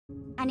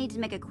I need to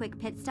make a quick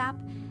pit stop,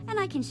 and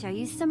I can show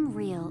you some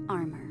real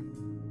armor.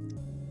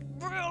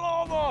 Real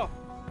armor!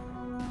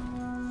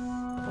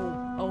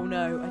 Oh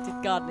no, I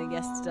did gardening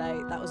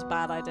yesterday. That was a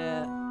bad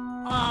idea.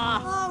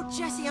 Oh,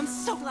 Jesse, I'm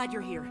so glad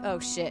you're here. Oh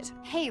shit.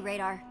 Hey,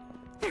 Radar.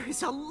 There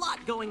is a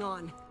lot going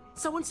on.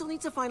 Someone still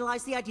needs to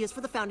finalize the ideas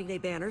for the Founding Day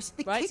banners.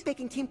 The Right. cake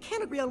baking team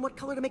can't agree on what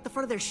color to make the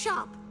front of their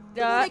shop.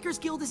 The Makers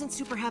Guild isn't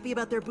super happy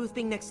about their booth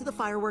being next to the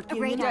firework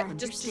union. Radar.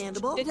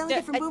 Understandable.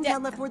 Delegate from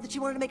Boomtown left word that she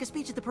wanted to make a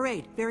speech at the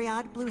parade. Very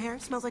odd. Blue hair,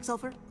 smells like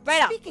sulfur.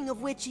 Radar. Speaking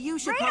of which, you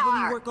should Radar.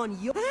 probably work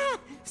on your...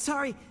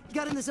 Sorry,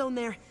 got in the zone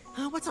there.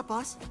 What's up,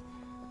 boss?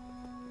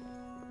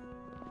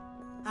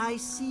 I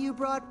see you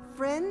brought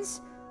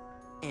friends?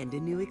 And a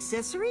new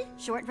accessory?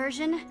 Short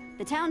version,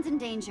 the town's in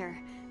danger.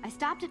 I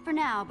stopped it for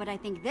now, but I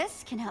think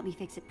this can help me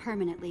fix it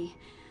permanently.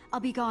 I'll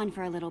be gone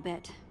for a little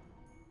bit.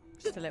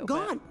 Just a little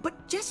Gone. bit.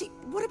 But Jesse,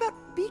 what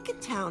about Beacon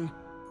Town?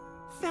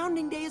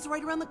 Founding Day is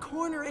right around the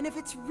corner, and if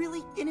it's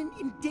really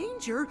in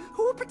danger,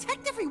 who will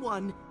protect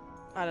everyone?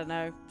 I don't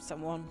know,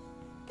 someone.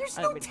 There's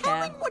I no don't really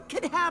telling care. what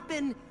could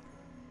happen.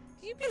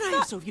 You And I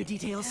have so few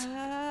details.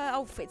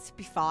 Outfits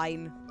be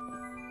fine.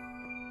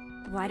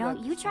 Why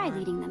don't you try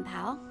leading them,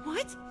 pal?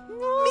 What?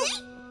 Me?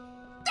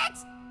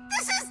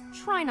 This is...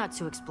 Try not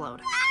to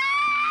explode.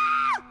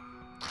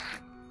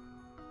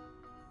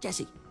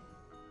 Jesse,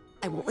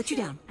 I won't let you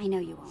down. I know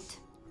you won't.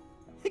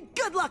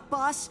 Good luck,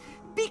 boss.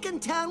 Beacon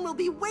Town will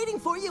be waiting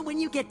for you when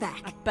you get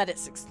back. I bet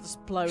it's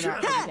blown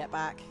out when we get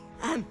back.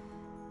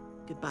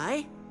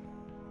 Goodbye.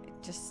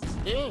 It just...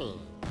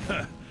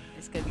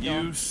 It's gonna be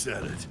gone. You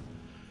said it.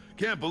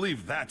 Can't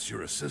believe that's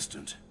your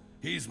assistant.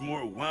 He's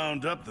more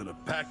wound up than a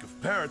pack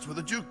of parrots with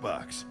a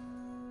jukebox.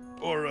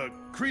 Or a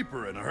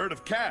creeper in a herd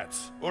of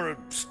cats. Or a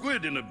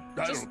squid in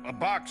a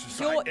box or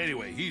something.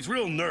 Anyway, he's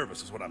real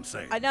nervous is what I'm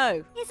saying. I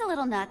know. He's a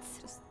little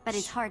nuts, but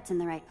his heart's in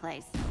the right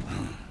place.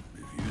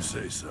 If you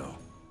say so.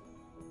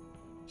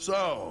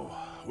 So,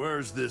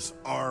 where's this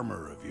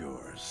armor of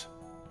yours?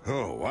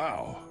 Oh,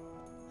 wow.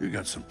 You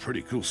got some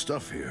pretty cool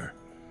stuff here.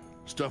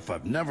 Stuff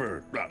I've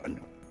never...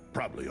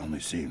 probably only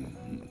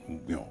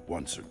seen,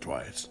 once or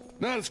twice.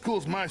 Not as cool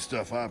as my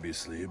stuff,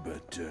 obviously,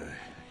 but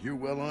you're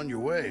well on your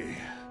way.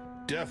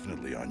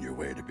 Definitely on your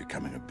way to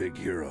becoming a big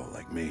hero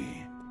like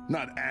me.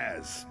 Not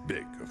as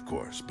big, of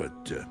course,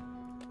 but, a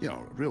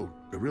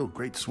real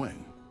great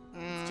swing.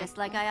 Just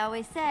like I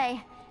always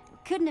say,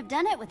 couldn't have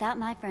done it without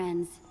my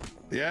friends.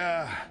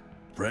 Yeah,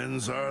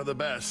 friends are the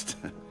best.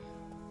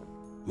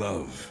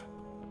 Love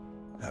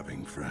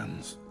having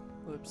friends.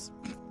 Whoops.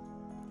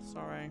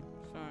 Sorry.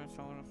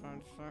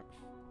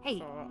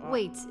 Hey,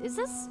 wait, is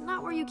this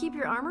not where you keep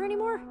your armor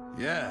anymore?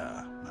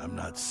 Yeah, I'm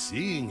not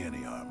seeing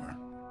any armor.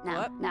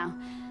 No.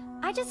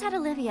 I just had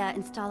Olivia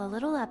install a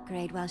little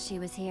upgrade while she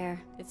was here.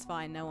 It's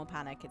fine, no one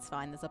panic, it's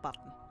fine, there's a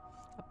button.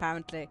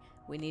 Apparently,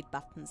 we need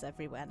buttons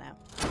everywhere now.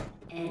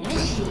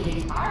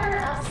 Initiating armor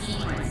of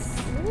sequence.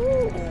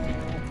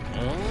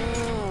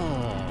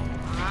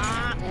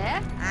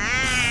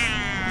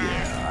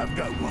 Yeah, I've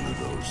got one of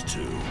those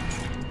too.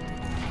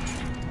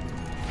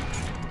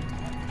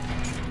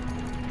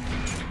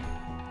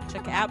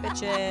 Check it out,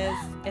 bitches.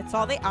 It's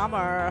all the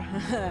armor.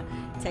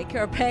 Take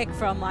your pick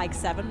from like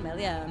 7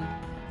 million.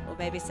 Or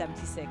maybe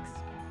 76.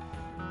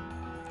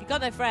 You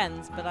got no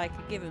friends, but I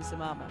could give him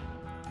some armor.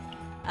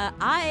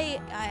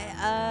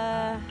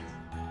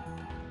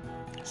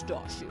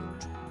 Star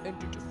Shield,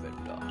 Ender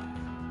Defender,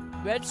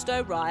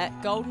 Redstone Riot,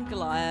 Golden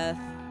Goliath,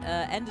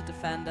 Ender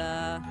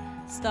Defender,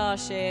 Star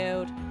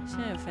Shield,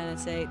 Shadow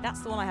Infinity. That's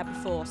the one I had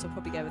before, so I'll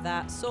probably go with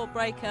that.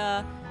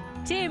 Swordbreaker,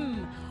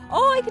 Tim.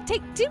 Oh, I could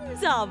take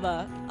Tim's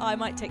armor. Oh, I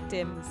might take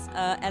Tim's.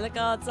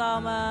 Eligard's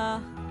armor.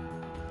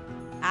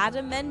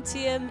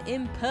 Adamantium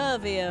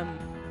Impervium.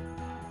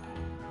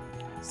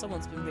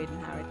 Someone's been reading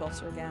Harry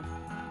Potter again.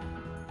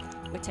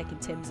 We're taking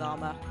Tim's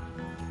armor.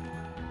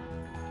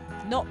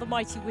 Not the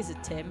mighty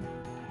wizard Tim.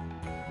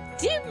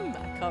 Tim!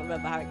 I can't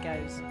remember how it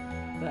goes.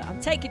 But I'm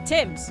taking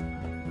Tim's.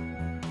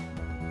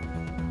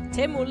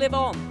 Tim will live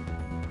on.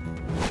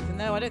 Even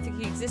though I don't think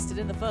he existed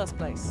in the first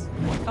place.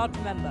 I can't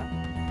remember.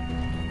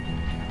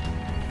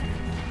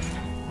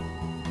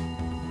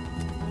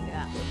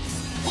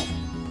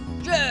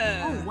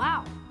 Yeah. Oh,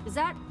 wow. Is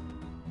that...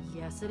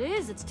 Yes, it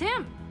is. It's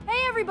Tim.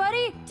 Hey,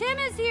 everybody. Tim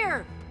is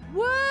here.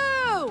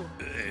 Woo!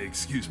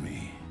 Excuse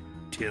me,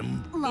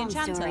 Tim? Long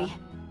Enchanter. story.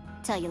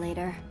 Tell you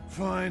later.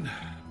 Fine.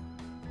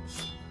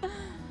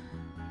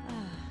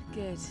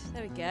 Good.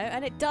 There we go.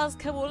 And it does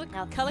color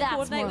that's coordinate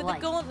more with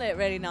like the gauntlet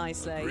really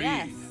nicely. Agreed.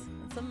 Yes.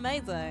 It's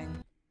amazing.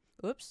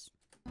 Oops.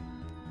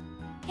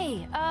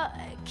 Hey,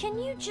 can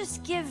you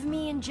just give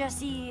me and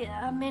Jesse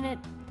a minute?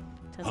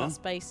 Turns out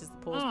space is the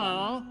pause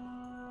button.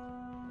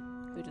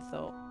 Who'd have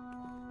thought?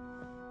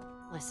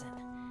 Listen,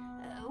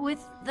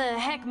 with the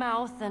heck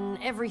mouth and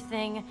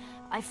everything,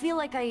 I feel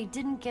like I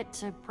didn't get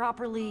to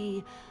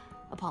properly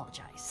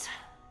apologize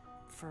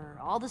for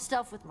all the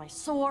stuff with my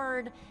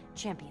sword,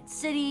 Champion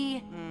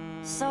City.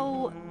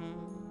 So,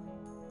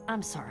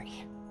 I'm sorry.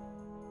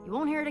 You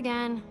won't hear it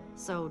again,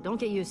 so don't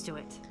get used to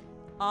it.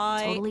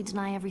 totally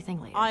deny everything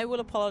later. I will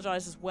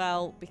apologize as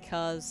well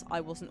because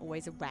I wasn't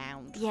always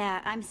around.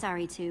 Yeah, I'm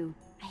sorry too.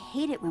 I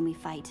hate it when we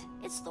fight.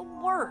 It's the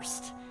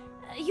worst.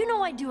 You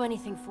know I'd do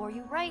anything for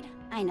you, right?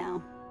 I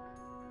know.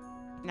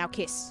 Now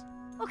kiss.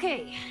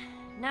 Okay,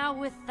 now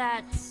with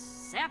that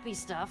sappy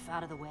stuff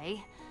out of the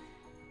way,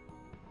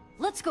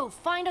 let's go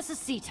find us a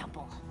sea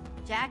temple.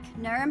 Jack,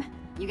 Nerm,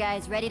 you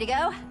guys ready to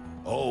go?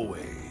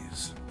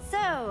 Always.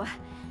 So,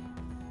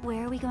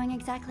 where are we going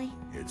exactly?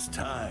 It's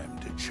time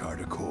to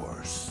chart a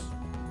course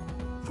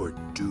for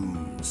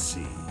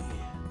Doomsea.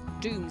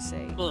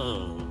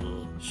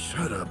 Doomsea.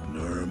 Shut up,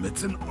 Nerm.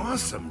 It's an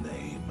awesome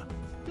name.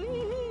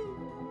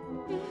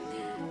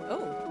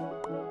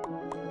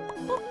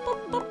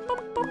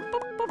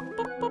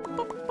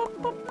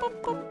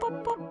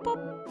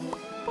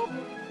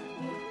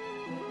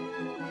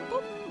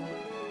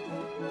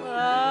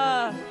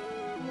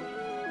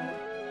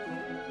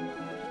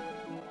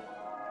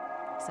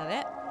 Is that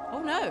it?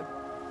 Oh no.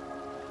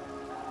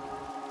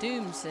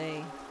 Doomsea.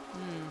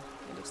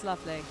 It looks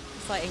lovely.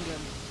 It's like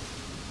England.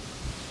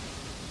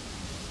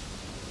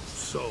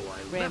 So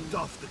I Rim. leapt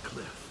off the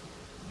cliff,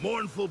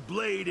 mournful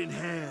blade in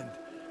hand,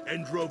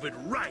 and drove it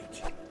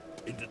right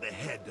into the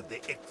head of the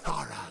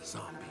Ikthara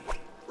zombie.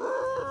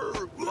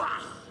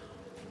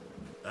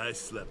 I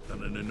slept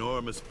on an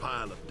enormous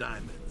pile of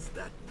diamonds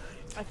that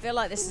night. I feel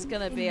like this is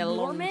going to be a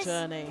long Enormous?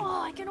 journey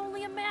Oh, I can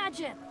only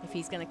imagine. if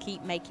he's going to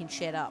keep making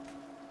shit up.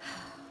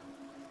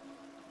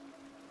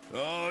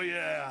 Oh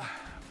yeah,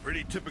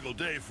 pretty typical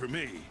day for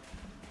me.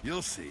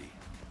 You'll see.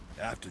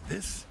 After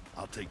this,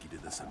 I'll take you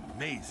to this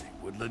amazing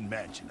woodland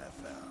mansion I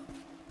found.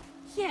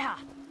 Yeah,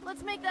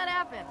 let's make that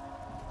happen.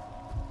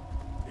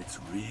 It's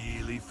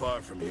really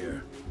far from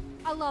here.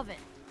 I love it.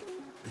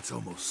 It's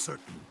almost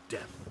certain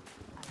death.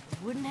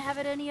 Wouldn't have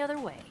it any other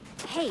way.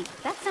 Hey,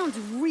 that sounds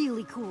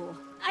really cool.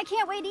 I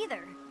can't wait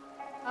either.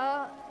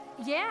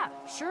 Yeah,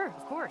 sure,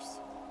 of course.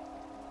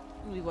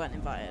 We weren't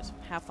invited.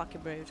 How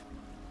fucking rude.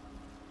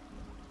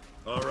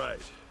 All right,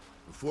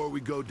 before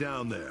we go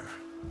down there,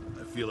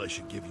 I feel I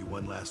should give you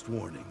one last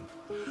warning.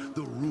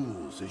 The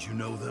rules as you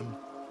know them,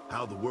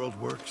 how the world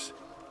works,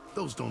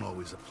 those don't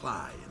always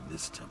apply in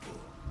this temple.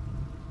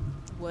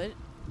 What?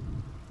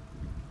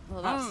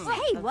 Well, that's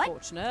Hey, what?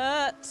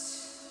 unfortunate.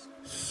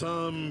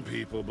 Some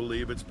people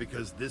believe it's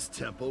because this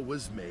temple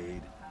was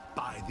made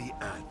by the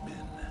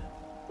admin.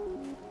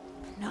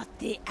 Not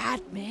the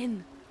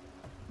admin.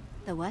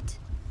 The what?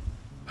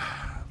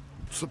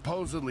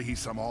 Supposedly he's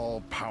some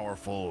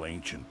all-powerful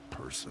ancient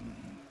person.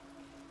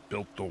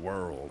 Built the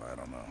world, I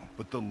don't know.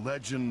 But the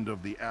legend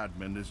of the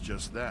admin is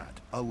just that,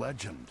 a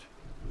legend.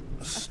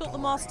 I thought the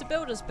master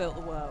builders built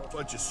the world.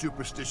 Bunch of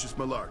superstitious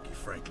malarkey,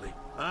 frankly.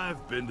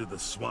 I've been to the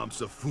swamps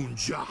of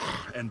Funja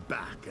and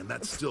back, and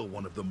that's still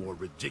one of the more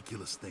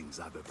ridiculous things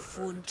I've ever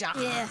heard.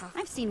 Yeah,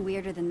 I've seen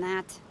weirder than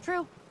that.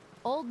 True.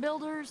 Old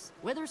builders,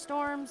 wither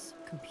storms,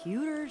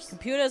 computers.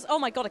 Computers. Oh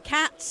my god, a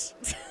cat.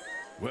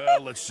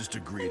 Well, let's just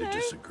agree to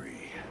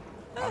disagree.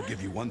 I'll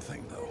give you one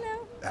thing, though.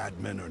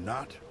 Admin or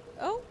not,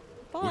 Oh,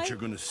 bye. what you're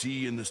gonna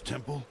see in this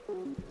temple,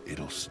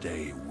 it'll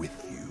stay with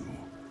you.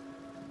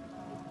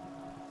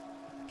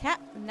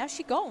 Cat, now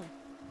she gone.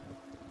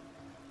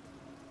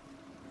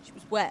 She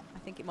was wet. I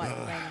think it might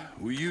have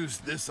been. We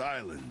used this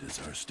island as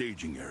our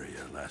staging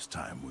area last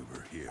time we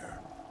were here.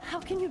 How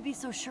can you be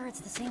so sure it's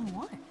the same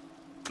one?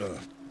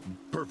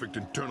 Perfect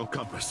internal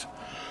compass.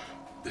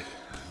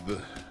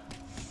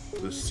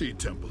 The sea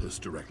temple is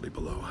directly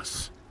below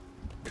us.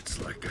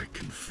 It's like I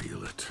can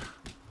feel it.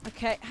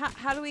 Okay,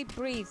 how do we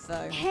breathe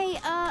though? Hey,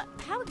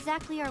 how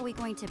exactly are we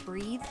going to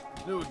breathe?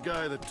 Knew a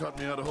guy that taught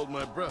me how to hold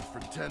my breath for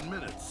 10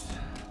 minutes.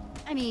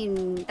 I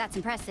mean, that's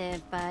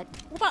impressive, but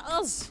What about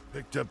us?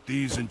 Picked up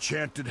these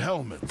enchanted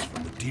helmets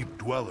from the deep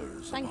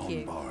dwellers Thank of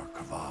you. Onbar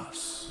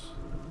Kavas.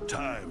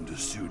 Time to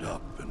suit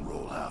up and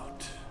roll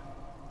out.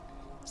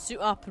 Suit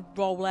up and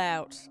roll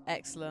out.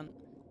 Excellent.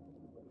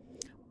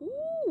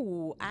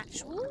 Ooh,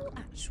 actual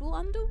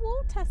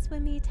underwater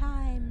swimmy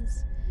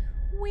times.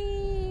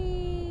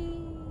 Whee!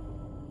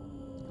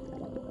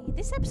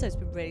 This episode's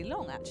been really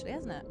long, actually,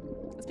 hasn't it?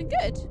 It's been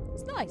good.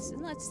 It's nice.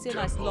 It's nice to see a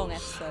nice long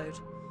Temples. episode.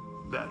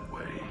 That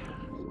way.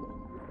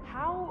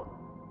 How?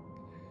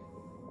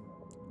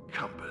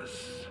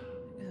 Compass.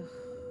 Ugh,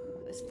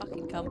 this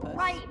fucking compass.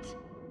 Right!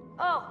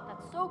 Oh,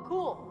 that's so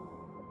cool.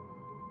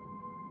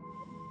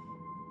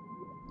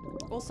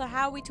 Also,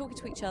 how are we talking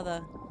to each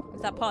other?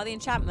 Is that part of the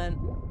enchantment?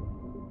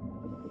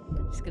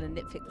 Just gonna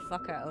nitpick the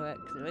fuck out of it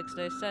because it makes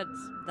no sense.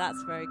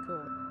 That's very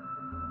cool.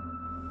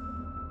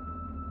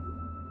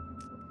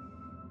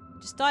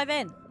 Just dive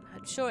in.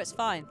 I'm sure it's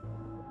fine.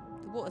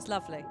 The water's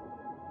lovely.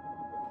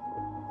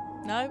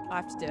 No, I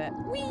have to do it.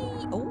 Whee!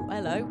 Oh,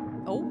 hello.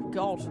 Oh,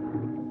 God.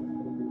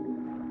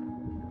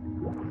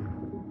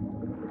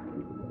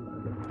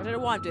 I don't know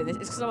why I'm doing this.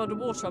 It's because I'm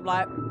underwater. I'm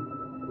like...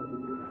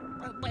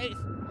 Don't breathe.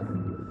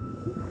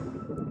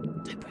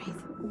 Don't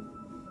breathe.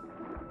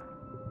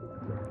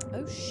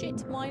 Oh,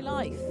 shit, my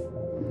life.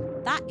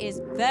 That is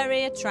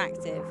very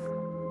attractive.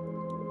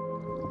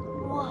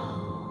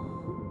 Whoa.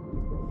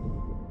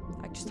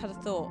 I just had a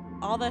thought.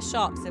 Are there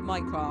sharks in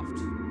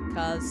Minecraft?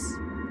 Because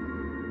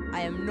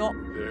I am not...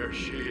 There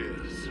she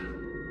is.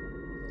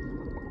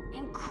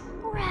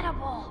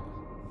 Incredible.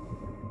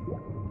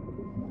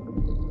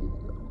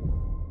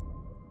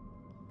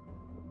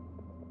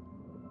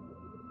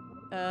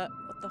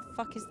 What the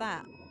fuck is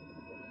that?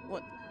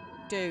 What?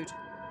 Dude,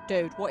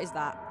 what is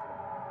that?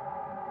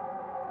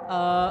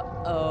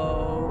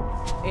 Oh.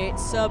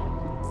 It's a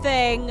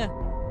thing.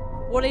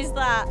 What is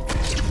that?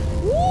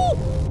 Woo!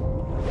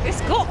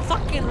 It's got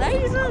fucking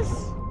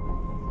lasers!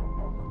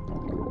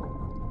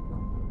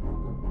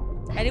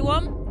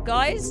 Anyone?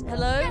 Guys?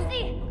 Hello?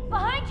 Jesse,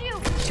 behind you!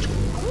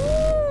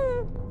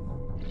 Woo!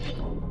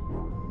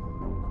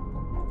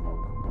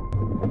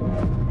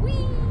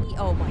 Whee!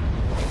 Oh my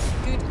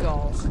good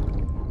god.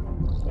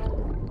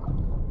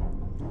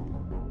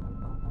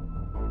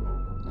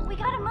 We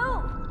gotta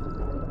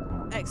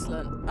move!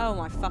 Excellent. Oh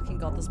my fucking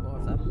god, there's more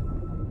of them.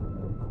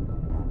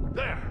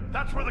 There,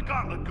 that's where the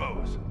gauntlet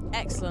goes.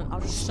 Excellent. I'll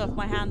just shove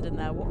my hand in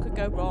there. What could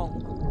go wrong?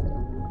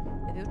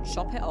 Maybe I'll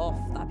chop it off.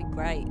 That'd be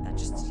great. That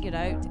just, you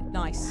know,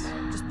 nice.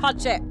 Just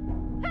punch it.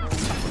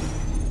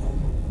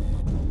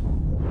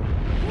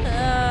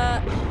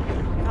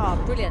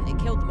 Oh, brilliant. It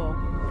killed them all.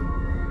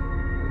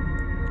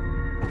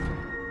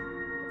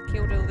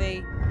 Killed all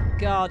the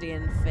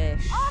guardian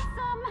fish.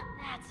 Awesome!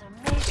 That's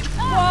amazing.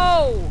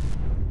 Whoa!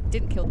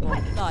 Didn't kill them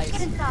all. Nice.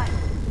 Get inside.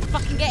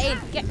 Fucking get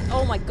in. Get.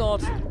 Oh my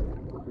god.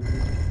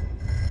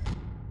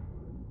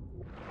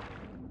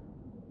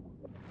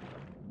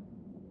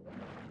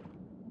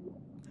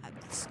 I'm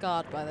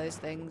scarred by those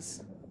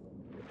things.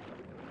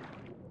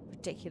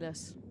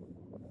 Ridiculous.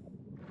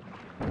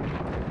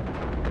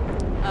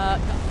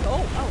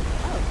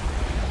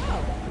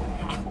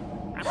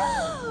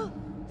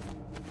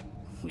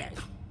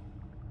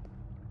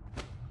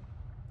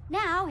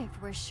 Now,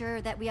 if we're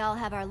sure that we all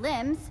have our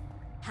limbs,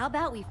 how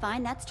about we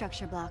find that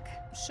structure block?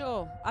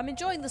 Sure. I'm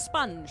enjoying the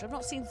sponge. I've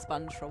not seen the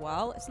sponge for a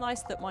while. It's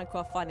nice that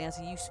Minecraft finally has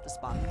a use for the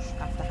sponge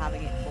after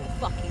having it for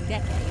fucking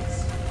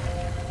decades.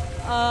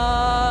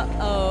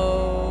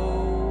 Oh.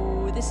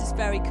 This is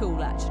very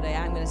cool, actually.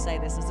 I'm going to say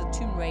this as a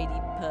Tomb Raider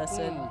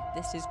person.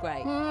 This is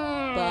great.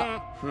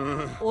 But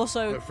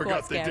also I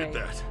forgot quite they scary. did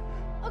that.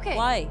 Okay.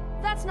 Why?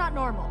 That's not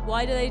normal.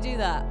 Why do they do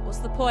that? What's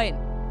the point?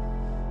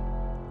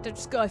 Don't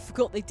just go, I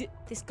forgot they did.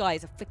 This guy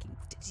is a freaking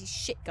he's a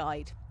shit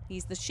guide.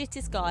 He's the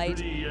shittest guide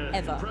Pretty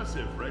ever.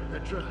 impressive, right,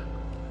 Petra?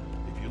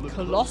 If you look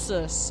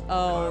Colossus.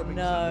 Oh carvings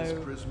on this no.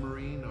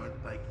 prismarine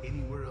aren't like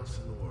anywhere else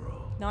in the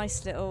world.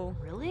 Nice little.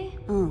 Really?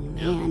 Oh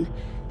man,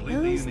 Completely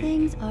those unique.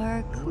 things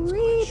are No one's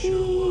quite sure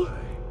creepy. why,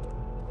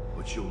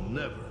 but you'll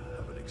never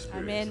have an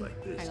experience in.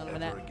 like this Hang on a ever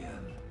minute. again.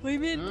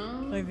 I'm in.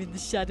 I'm in the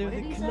shadow of What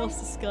the did he say?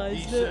 Colossus, guys.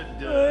 He Look.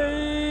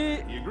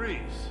 said he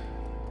agrees,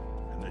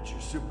 and that you're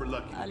super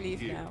lucky I'll to be leave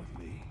here now. with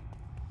me.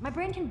 My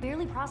brain can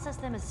barely process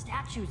them as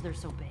statues, they're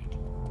so big.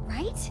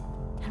 Right?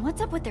 And what's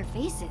up with their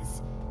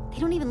faces? They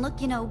don't even look,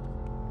 you know...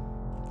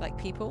 Like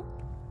people?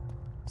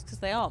 It's because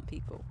they aren't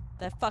people.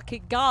 They're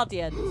fucking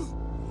guardians.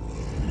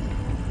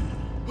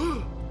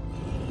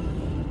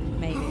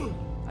 Maybe.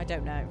 I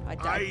don't know. I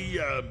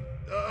don't.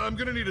 I'm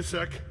gonna need a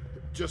sec,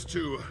 just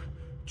to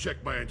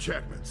check my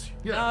enchantments.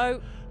 Yeah.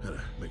 No.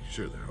 Make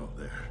sure they're all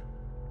there.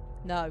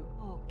 No.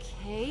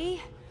 Okay.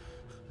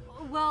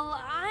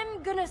 Well,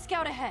 I'm gonna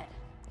scout ahead.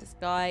 This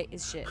guy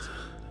is shit.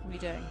 What are you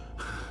doing?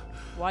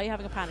 Why are you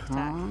having a panic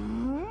attack?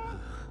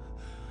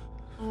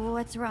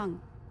 What's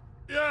wrong?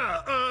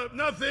 Yeah,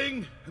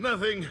 nothing.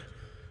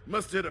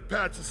 Must hit a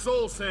patch of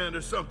soul sand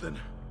or something.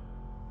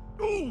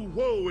 Oh,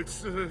 whoa,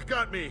 it's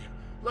got me.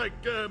 Like,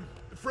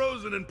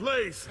 frozen in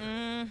place.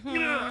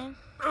 Yeah.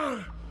 I'll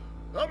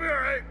be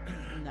alright.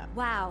 No.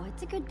 Wow,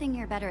 it's a good thing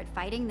you're better at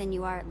fighting than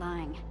you are at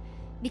lying.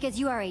 Because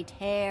you are a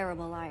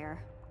terrible liar.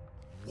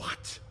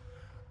 What?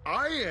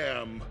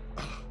 I'm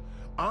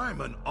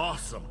an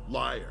awesome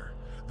liar.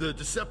 The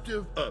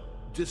deceptive,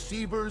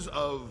 deceivers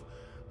of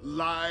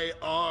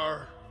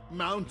Liar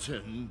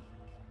Mountain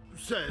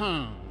said...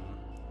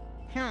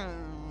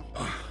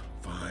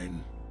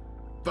 Fine.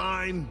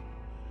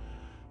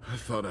 I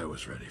thought I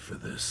was ready for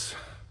this.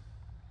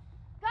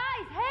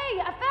 Guys, hey,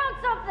 I found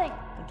something!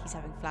 I think he's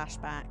having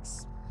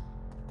flashbacks.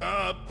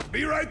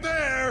 Be right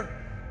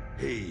there!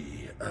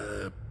 Hey,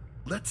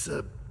 let's,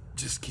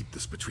 just keep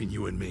this between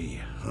you and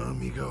me, huh,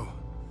 amigo?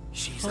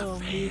 She's a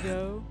fan.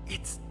 Amigo.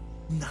 It's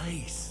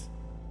nice.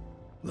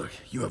 Look,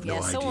 you have no Yeah,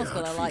 idea someone's how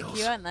it gonna like feels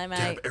you, aren't they, to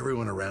have mate?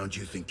 everyone around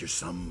you think you're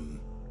some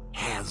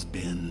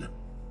has-been.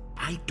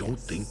 I don't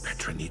think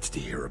Petra needs to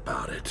hear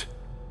about it.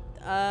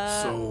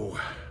 So,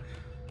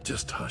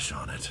 just hush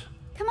on it.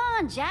 Come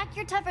on, Jack,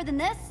 you're tougher than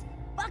this.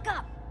 Buck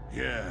up.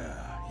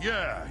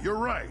 Yeah, you're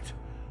right.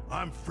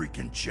 I'm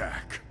freaking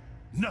Jack.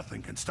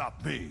 Nothing can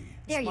stop me.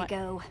 There you Might-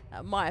 go.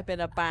 That might have been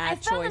a I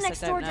bad found choice. the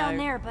next I door don't down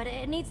know. there, but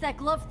it needs that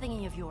glove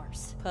thingy of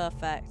yours.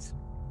 Perfect.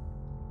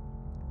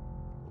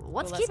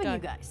 What's Well, let's keeping go. you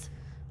guys?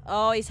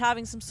 Oh, he's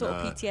having some sort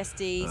of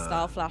PTSD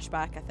style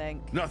flashback, I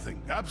think.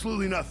 Nothing.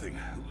 Absolutely nothing.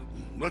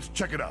 Let's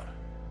check it out.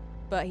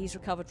 But he's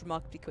recovered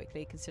remarkably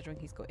quickly, considering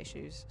he's got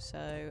issues.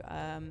 So,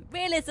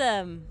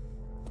 realism.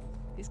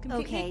 It's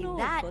completely Okay, ignored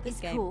that for this is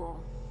game.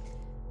 cool.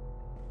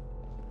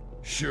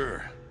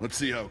 Sure. Let's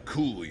see how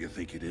cool you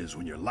think it is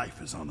when your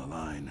life is on the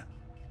line.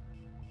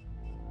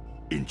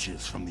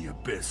 Inches from the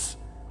abyss.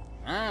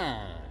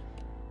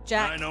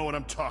 Jack, I know what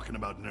I'm talking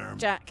about, Nerm.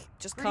 Jack,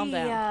 just calm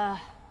down.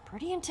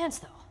 Pretty intense,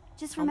 though.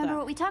 Just Calm remember down.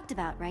 what we talked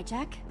about, right,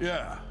 Jack?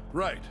 Yeah,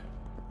 right.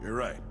 You're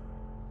right.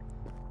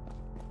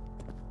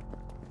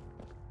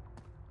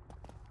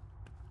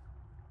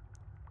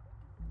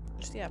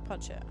 Just, yeah,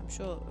 punch it. I'm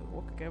sure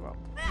what could go wrong.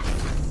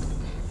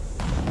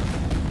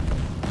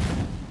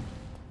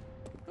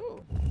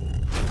 Ooh.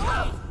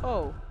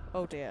 Oh.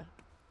 Oh dear.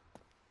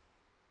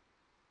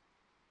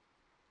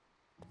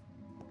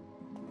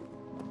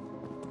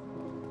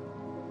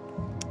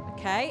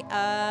 Okay,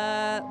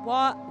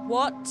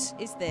 what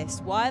is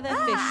this? Why are there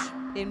fish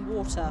in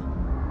water?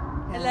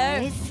 Hello?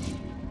 Guys.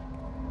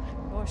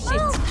 Oh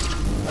shit.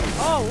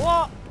 Oh,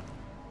 what?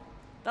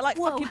 They're like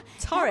Whoa, fucking that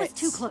was turrets.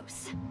 too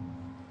close.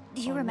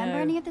 Do you Oh, remember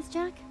no. any of this,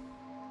 Jack?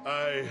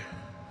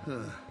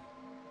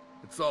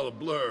 It's all a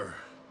blur.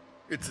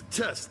 It's a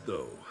test,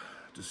 though,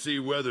 to see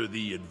whether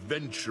the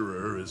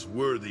adventurer is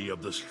worthy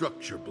of the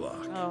structure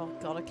block. Oh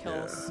god, it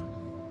kills.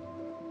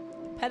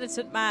 The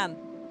penitent man.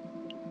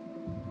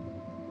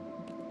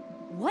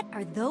 What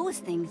are those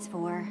things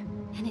for?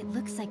 And it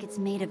looks like it's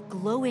made of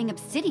glowing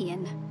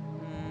obsidian.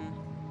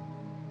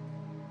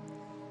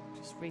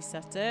 Just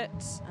reset it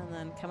and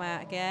then come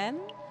out again.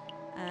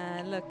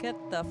 And look at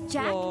the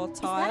Jack, floor is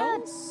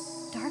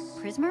tiles. that a dark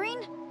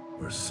prismarine?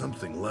 Or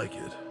something like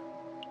it.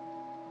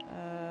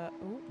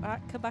 Ooh,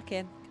 alright, come back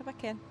in. Come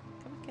back in.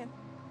 Come back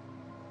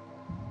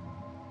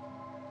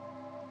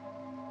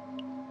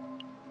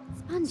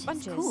in.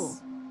 Sponges. Cool.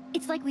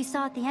 It's like we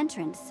saw at the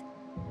entrance.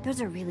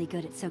 Those are really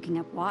good at soaking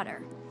up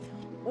water.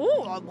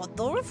 Oh, I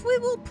wonder if we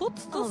will put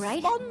the All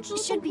right. sponges You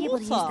should in be able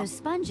to use water. those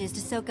sponges to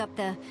soak up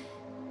the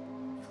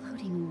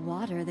floating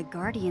water the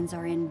Guardians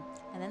are in.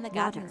 And then the water.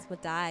 Guardians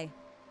would die.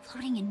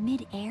 Floating in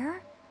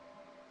mid-air?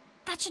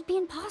 That should be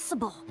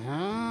impossible.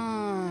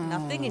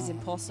 Nothing is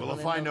impossible. Well,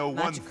 if in I the know one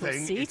magical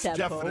thing, sea it's temple.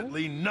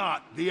 definitely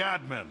not the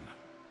admin.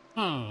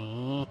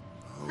 Oh,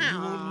 you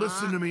won't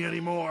listen to me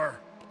anymore.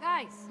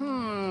 Guys,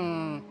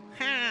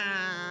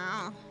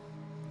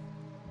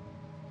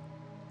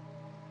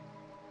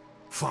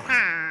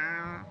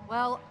 Fine.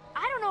 well,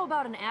 I don't know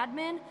about an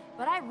admin,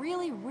 but I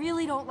really,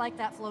 really don't like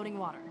that floating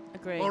water.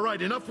 Agree. All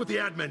right, enough with the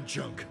admin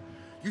junk.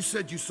 You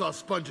said you saw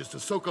sponges to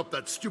soak up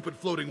that stupid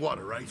floating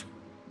water, right?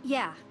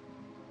 Yeah.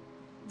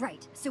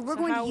 Right. So we're So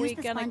going how to are use we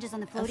the gonna- sponges on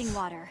the floating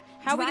water.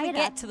 How are we dry going to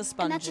it get up, to the and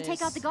sponges, that should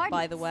take out the Guardians.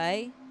 by the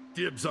way?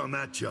 Dibs on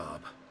that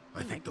job.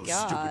 I think those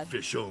God. stupid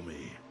fish owe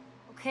me.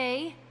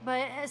 Okay,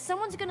 but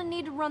someone's gonna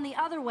need to run the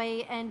other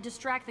way and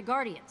distract the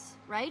Guardians,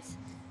 right?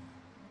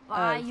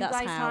 Buy you that's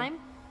guys how. time?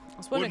 I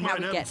was wondering Wouldn't how mind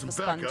we having get to the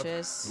some backup,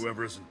 sponges.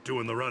 whoever isn't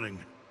doing the running.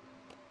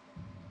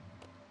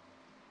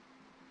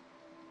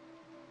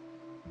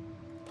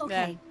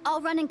 Okay,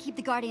 I'll run and keep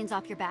the Guardians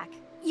off your back.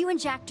 You and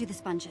Jack do the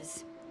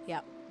sponges.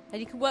 Yep. And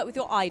you can work with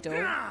your idol.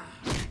 And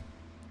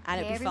Okay,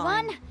 it'll be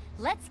everyone, fine.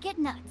 let's get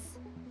nuts.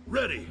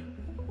 Ready.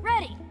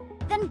 Ready!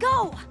 Then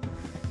go!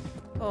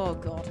 Oh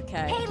god,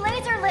 okay. Hey,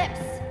 laser lips!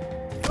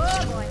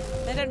 Oh boy.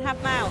 They don't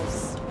have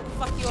mouths. What the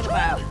fuck are you on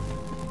about?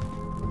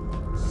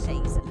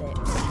 Laser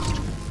lips.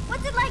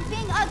 What's it like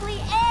being ugly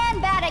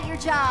and bad at your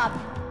job?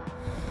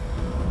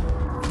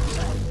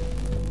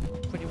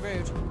 Pretty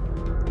rude.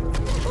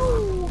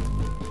 Ooh.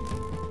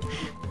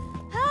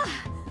 Ah,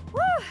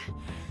 woo!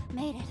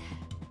 Made it.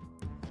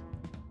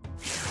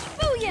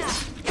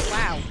 Booyah!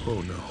 Wow.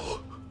 Oh no.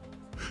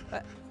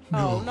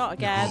 Oh, not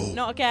again.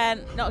 Not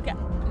again. Not again.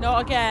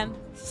 Not again.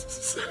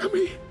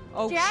 Sammy.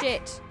 Oh Jack?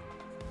 shit.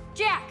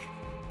 Jack!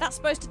 That's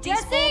supposed to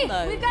Jesse! despawn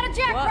though. We've got a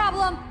Jack What?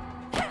 problem!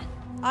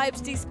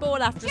 Ibs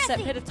despawn after a set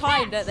Jesse, bit of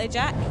time, Jack! don't they,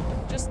 Jack?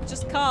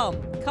 Just calm.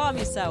 Calm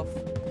yourself.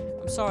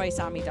 I'm sorry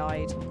Sammy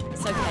died.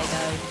 It's okay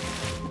though.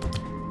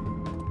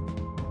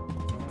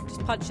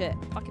 Just punch it.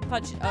 Fucking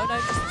punch it. Oh no,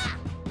 just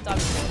dive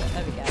into it.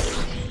 There we go.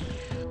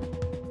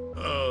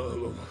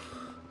 Oh.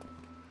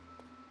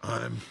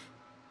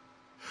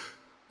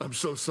 I'm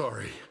so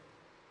sorry.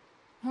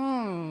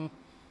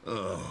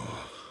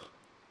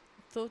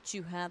 Thought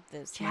you had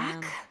this,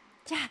 Jack? man.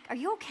 Jack, are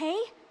you okay?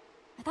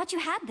 I thought you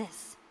had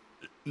this.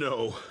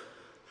 No.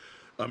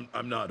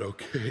 I'm not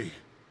okay.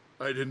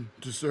 I didn't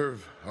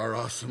deserve our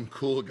awesome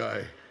cool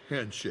guy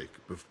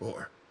handshake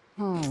before.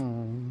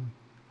 Oh.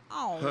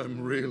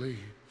 I'm really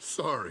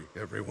sorry,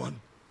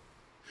 everyone.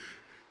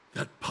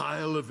 That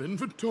pile of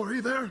inventory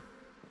there?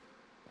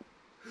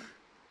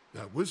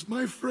 That was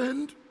my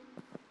friend,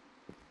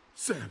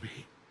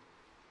 Sammy.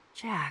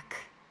 Jack.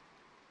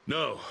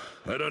 No,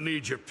 I don't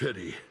need your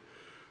pity.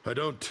 I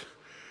don't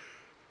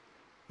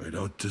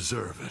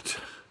deserve it.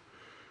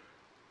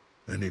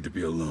 I need to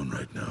be alone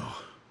right now.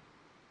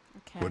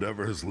 Okay.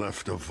 Whatever is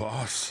left of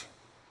Voss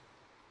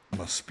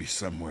must be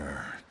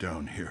somewhere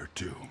down here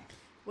too.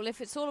 Well,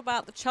 if it's all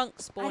about the chunk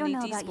I spawny, don't know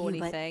about you, despawny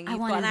but thing, I you've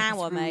wanna got an leave this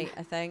hour, room. mate,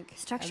 I think.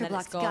 Structure and then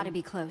it's block's gotta gone.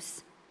 be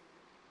close.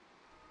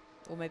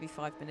 Or maybe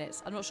 5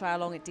 minutes. I'm not sure how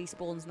long it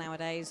despawns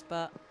nowadays,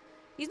 but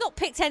He's not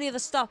picked any of the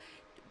stuff.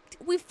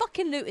 We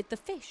fucking looted the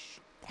fish.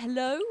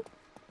 Hello?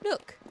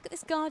 Look at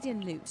this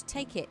Guardian loot.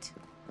 Take it.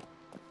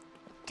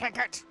 Take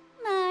it.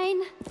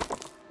 Mine.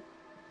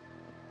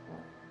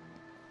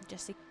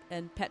 Jesse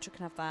and Petra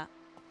can have that.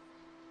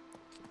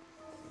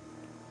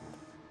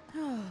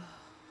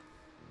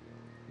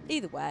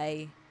 Either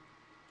way,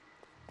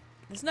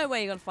 there's no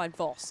way you're going to find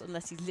Voss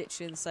unless he's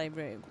literally in the same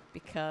room,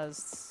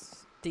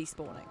 because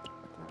despawning.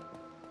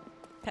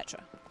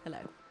 Petra, hello.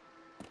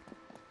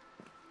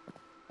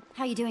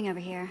 How you doing over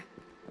here?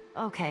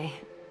 Okay.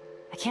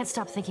 I can't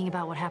stop thinking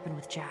about what happened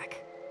with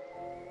Jack.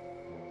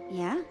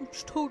 Yeah?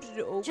 Just holding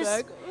it all,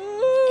 Just- Greg.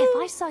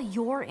 If I saw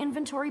your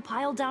inventory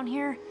pile down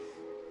here,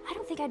 I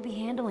don't think I'd be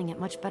handling it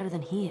much better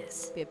than he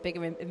is. Be a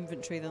bigger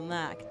inventory than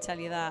that, I can tell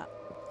you that.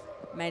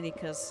 Mainly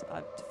because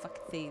I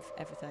fucking thieve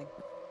everything.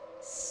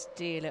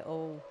 Steal it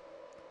all.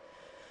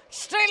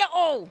 Steal it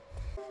all!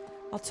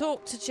 I'll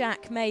talk to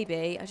Jack,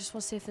 maybe. I just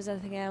want to see if there's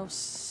anything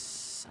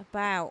else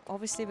about.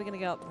 Obviously, we're going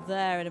to go up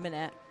there in a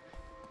minute.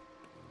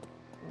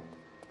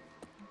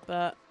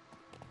 But...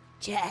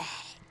 Jack!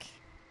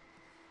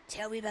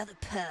 Tell me about the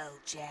pearl,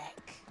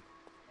 Jack.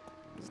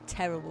 It's a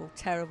terrible,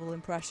 terrible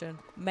impression.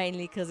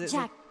 Mainly because it's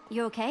Jack,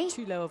 you okay?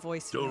 too low a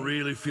voice for Don't me.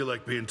 really feel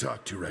like being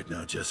talked to right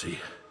now, Jesse.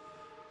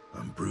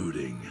 I'm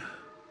brooding.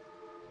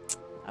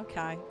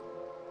 Okay.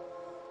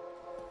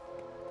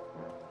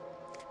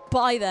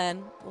 Bye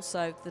then.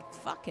 Also, the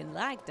fucking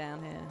lag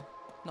down here.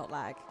 Not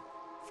lag.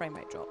 Frame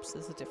rate drops.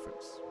 There's a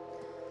difference.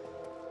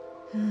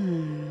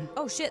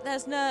 Oh shit,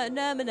 there's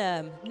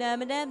Nerm.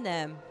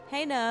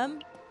 Hey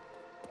Nerm.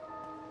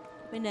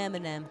 We're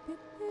Nerm.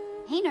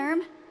 Hey,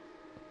 Nerm.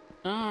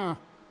 Oh.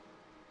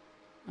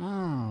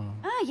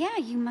 Oh, yeah,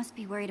 you must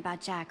be worried about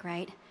Jack,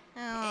 right?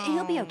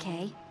 He'll be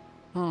okay.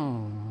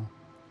 Oh.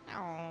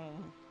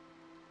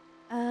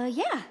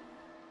 Yeah.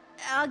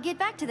 I'll get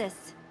back to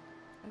this.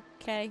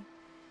 Okay.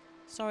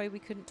 Sorry we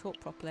couldn't talk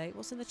properly.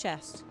 What's in the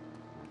chest?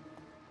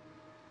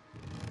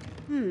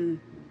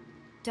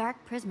 Dark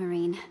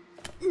prismarine.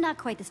 Not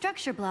quite the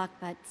structure block,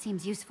 but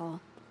seems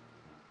useful.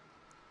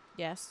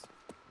 Yes.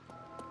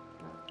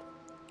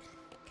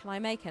 Can I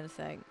make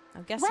anything?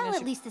 I'm guessing I Well,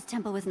 should... at least this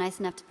temple was nice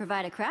enough to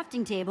provide a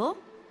crafting table.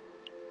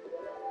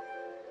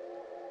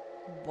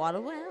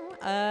 Well,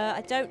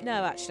 I don't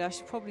know actually. I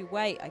should probably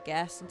wait, I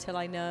guess, until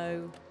I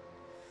know.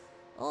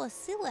 Oh, a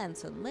sea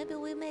lantern. Maybe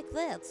we make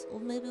that. Or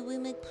maybe we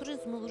make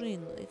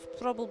prismarine. It's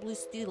probably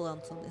steel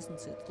lantern,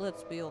 isn't it?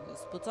 Let's be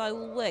honest. But I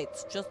will wait,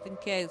 just in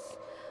case,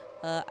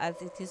 as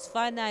it is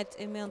finite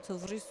amount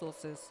of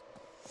resources.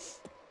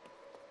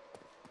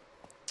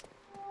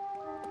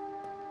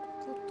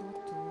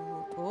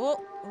 Oh,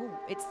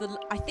 it's the...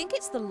 I think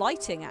it's the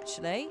lighting,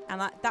 actually.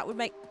 And that would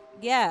make...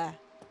 Yeah.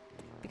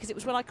 Because it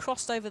was when I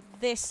crossed over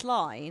this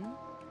line.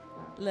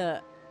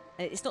 Look.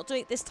 It's not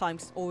doing it this time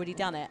because it's already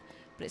done it.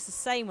 But it's the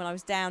same when I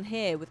was down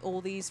here with all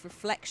these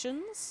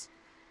reflections.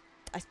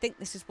 I think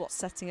this is what's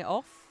setting it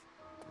off.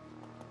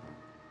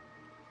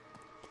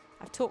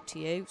 I've talked to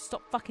you.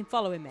 Stop fucking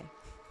following me.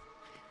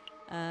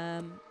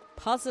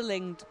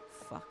 Puzzling...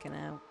 Fucking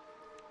hell.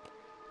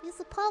 It's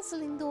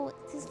puzzling though.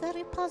 It is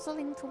very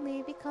puzzling to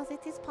me because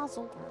it is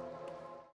puzzle.